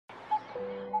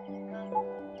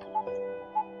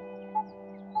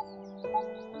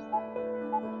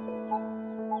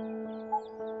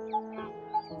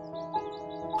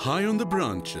High on the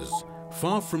branches,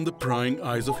 far from the prying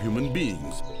eyes of human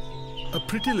beings, a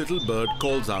pretty little bird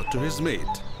calls out to his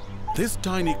mate. This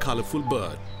tiny colorful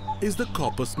bird is the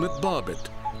coppersmith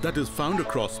barbet that is found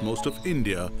across most of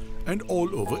India and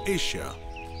all over Asia.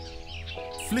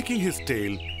 Flicking his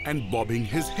tail and bobbing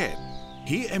his head,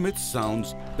 he emits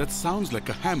sounds that sounds like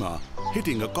a hammer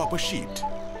hitting a copper sheet.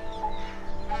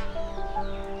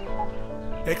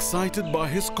 Excited by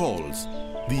his calls,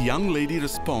 the young lady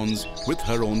responds with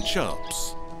her own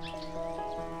chirps.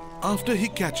 After he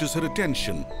catches her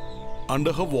attention,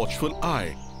 under her watchful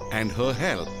eye and her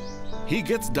help, he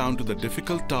gets down to the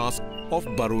difficult task of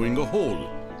burrowing a hole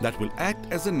that will act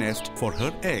as a nest for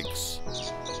her eggs.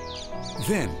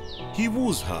 Then he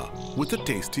woos her with a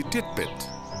tasty tidbit,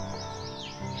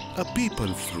 a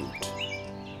peepal fruit.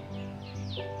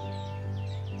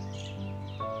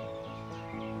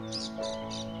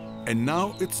 And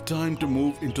now it's time to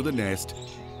move into the nest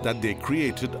that they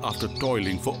created after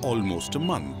toiling for almost a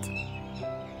month.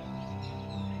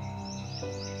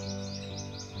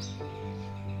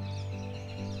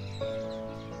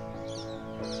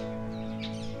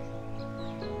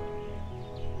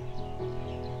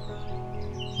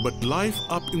 But life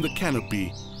up in the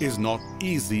canopy is not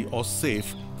easy or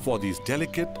safe for these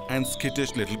delicate and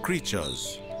skittish little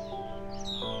creatures.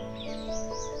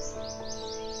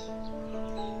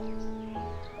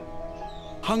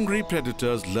 Hungry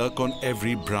predators lurk on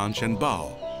every branch and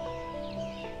bough.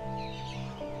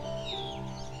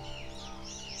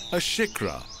 A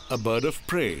shikra, a bird of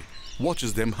prey,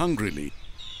 watches them hungrily.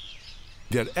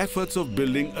 Their efforts of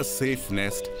building a safe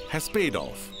nest has paid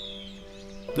off.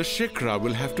 The shikra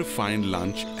will have to find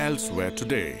lunch elsewhere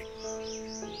today.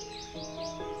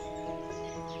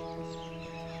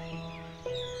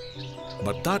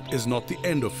 But that is not the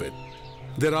end of it.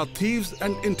 There are thieves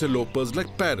and interlopers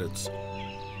like parrots.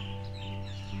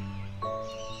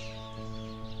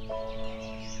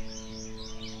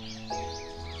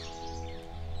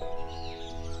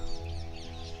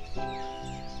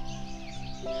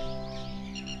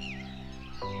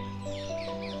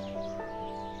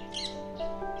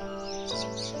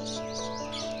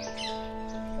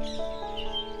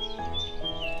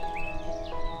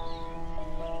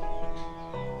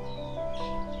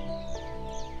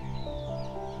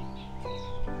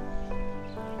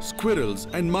 Squirrels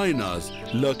and mynas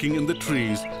lurking in the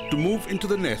trees to move into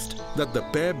the nest that the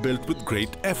pair built with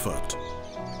great effort.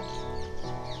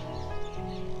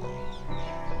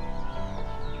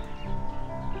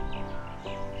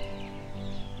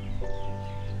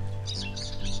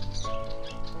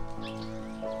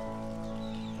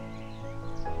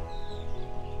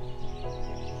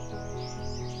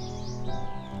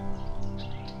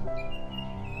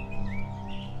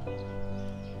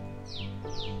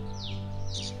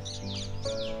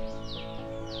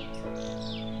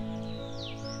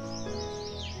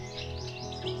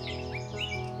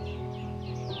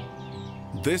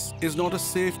 This is not a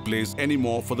safe place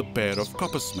anymore for the pair of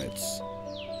coppersmiths.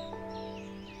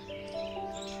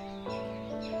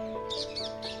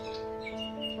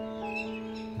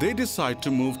 They decide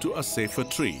to move to a safer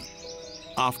tree.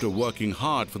 After working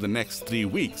hard for the next 3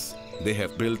 weeks, they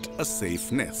have built a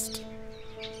safe nest.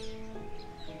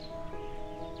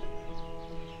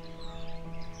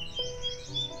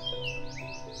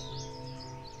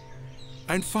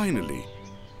 And finally,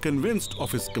 convinced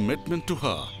of his commitment to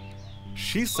her,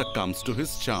 she succumbs to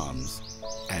his charms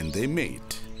and they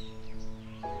mate.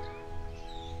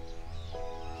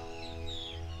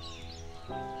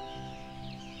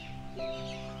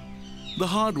 The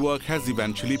hard work has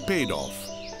eventually paid off.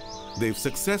 They've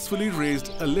successfully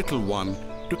raised a little one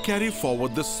to carry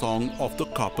forward the song of the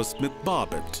coppersmith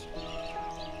barbet.